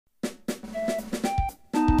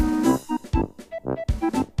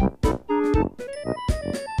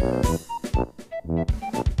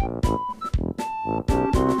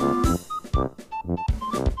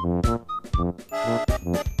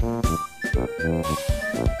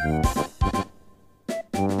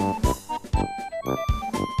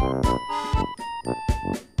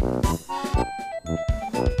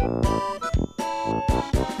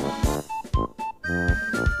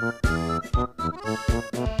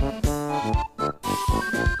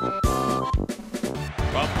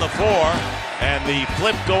before, and the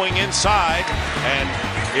flip going inside, and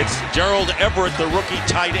it's Gerald Everett, the rookie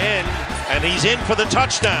tight end, and he's in for the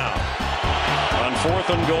touchdown. On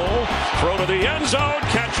 4th and goal, throw to the end zone,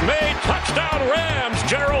 catch made, touchdown Rams,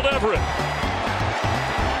 Gerald Everett.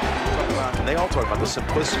 And they all talk about the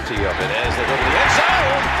simplicity of it as they go to the end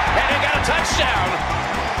zone, and they got a touchdown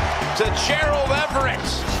to Gerald Everett.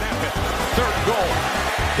 Snap it, 3rd and goal.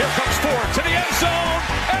 Here comes Ford to the end zone,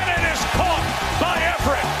 and it is caught by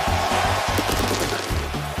Everett.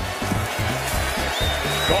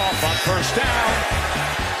 Goff on 1st down.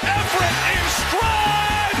 Everett in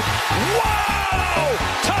stride. Wow!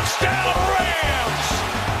 Touchdown Rams!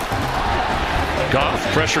 Goff,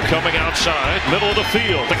 pressure coming outside, middle of the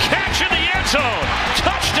field. The catch in the end zone.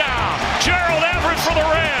 Touchdown! Gerald Everett for the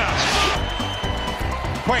Rams.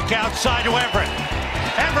 Quick outside to Everett.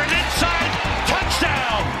 Everett inside.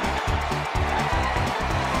 Touchdown!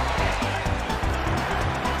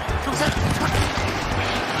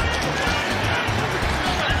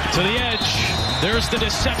 To the edge, there's the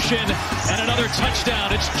deception, and another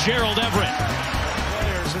touchdown. It's Gerald Everett.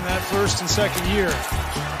 Players in that 1st and 2nd year.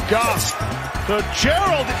 Goff, the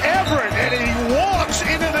Gerald Everett, and he walks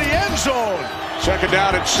into the end zone. 2nd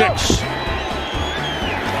down and 6.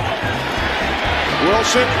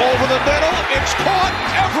 Wilson over the middle, it's caught,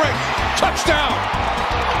 Everett, touchdown!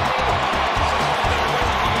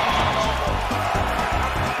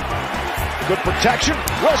 Good protection.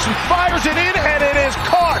 Wilson fires it in, and it is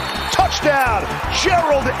caught. Touchdown.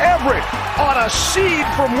 Gerald Everett on a seed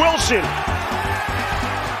from Wilson.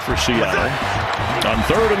 For Seattle. On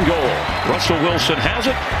 3rd and goal. Russell Wilson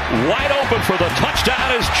has it. Wide open for the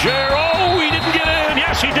touchdown is Gerald. Oh, he didn't get in.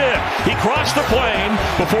 Yes, he did. He crossed the plane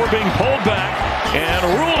before being pulled back and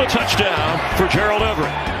ruled a touchdown for Gerald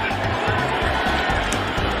Everett.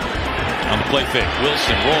 On the play fake,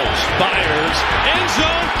 Wilson rolls, fires, end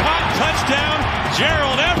zone, caught, touchdown,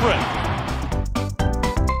 Gerald Everett.